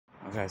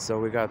Okay, so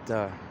we got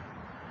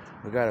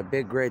a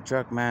big gray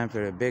truck, man.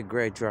 For the big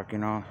gray truck, you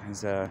know,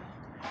 it's a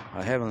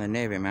Heavenly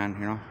Navy, man.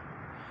 You know,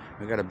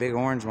 we got a big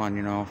orange one,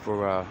 you know,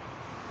 for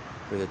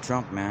the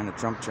Trump, man, the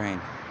Trump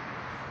train,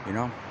 you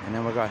know. And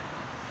then we got,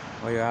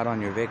 while you're out on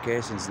your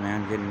vacations,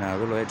 man, getting a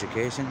little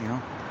education, you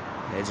know,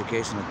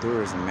 educational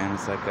tourism, man.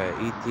 It's like a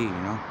ET, you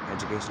know,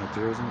 educational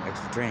tourism,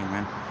 extra training,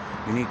 man.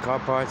 You need car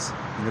parts,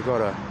 you go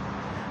to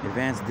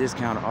Advanced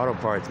Discount Auto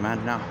Parts,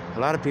 man. Now, a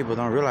lot of people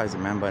don't realize it,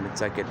 man, but it's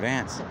like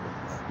advanced.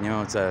 You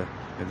know, it's a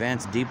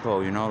advanced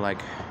depot, you know, like,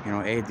 you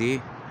know, AD,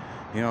 you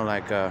know,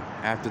 like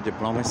after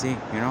diplomacy,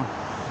 you know.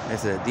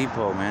 It's a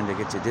depot, man, to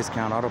get your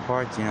discount auto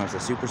parts. You know, it's a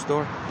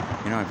superstore.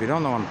 You know, if you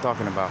don't know what I'm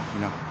talking about, you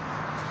know,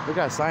 we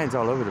got signs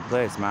all over the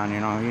place, man.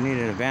 You know, you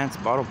need an advanced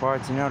auto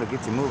parts, you know, to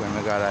get you moving.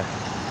 We got a,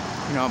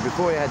 you know,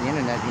 before we had the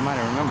internet, you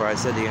might remember I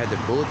said that you had the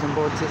bulletin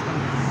board system.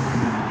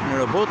 You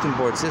know, the bulletin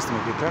board system,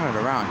 if you turn it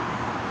around,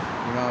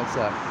 you know, it's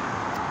a,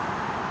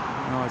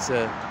 you know,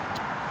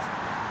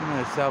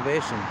 it's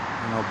salvation,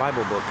 you know,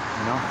 Bible book,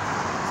 you know.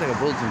 It's like a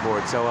bulletin board.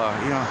 So,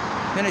 you know,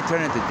 then they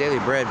turned it into daily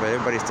bread, but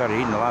everybody started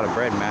eating a lot of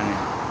bread, man. And,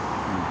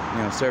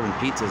 you know, serving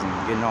pizzas and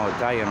getting all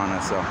Italian on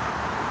us. So,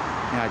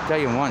 you know, I tell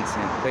you once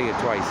and I tell you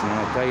twice, you know,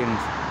 I tell you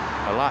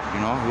a lot,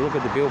 you know. You look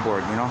at the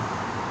billboard, you know.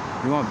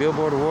 You want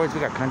Billboard awards? We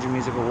got country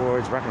music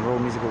awards, rock and roll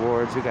music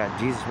awards. We got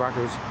Jesus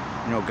rockers,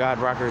 you know, God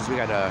rockers. We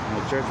got you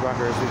know, church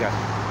rockers. We got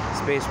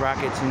space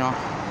rockets, you know.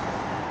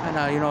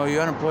 And, you know,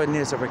 you're unemployed and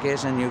need a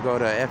certification, you go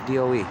to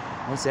FDOE.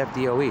 What's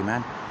FDOE,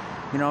 man?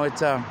 You know,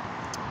 it's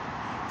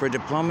for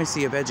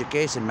diplomacy of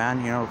education, man.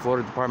 You know,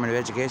 Florida Department of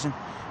Education.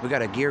 We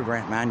got a gear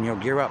grant, man. You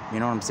know, gear up. You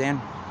know what I'm saying?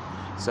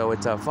 So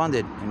it's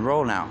funded.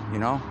 Enroll now. You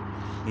know.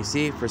 You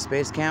see, for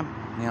Space Camp,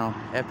 you know,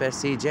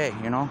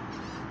 FSCJ. You know,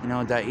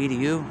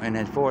 .edu and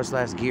then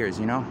 /gears.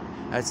 You know,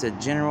 that's a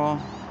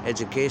General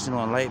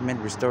Educational Enlightenment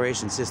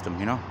Restoration System.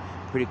 You know,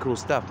 pretty cool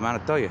stuff, man. I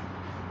tell you.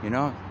 You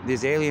know,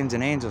 these aliens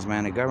and angels,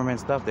 man, the government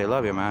stuff, they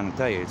love you, man. I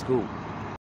tell you, it's cool.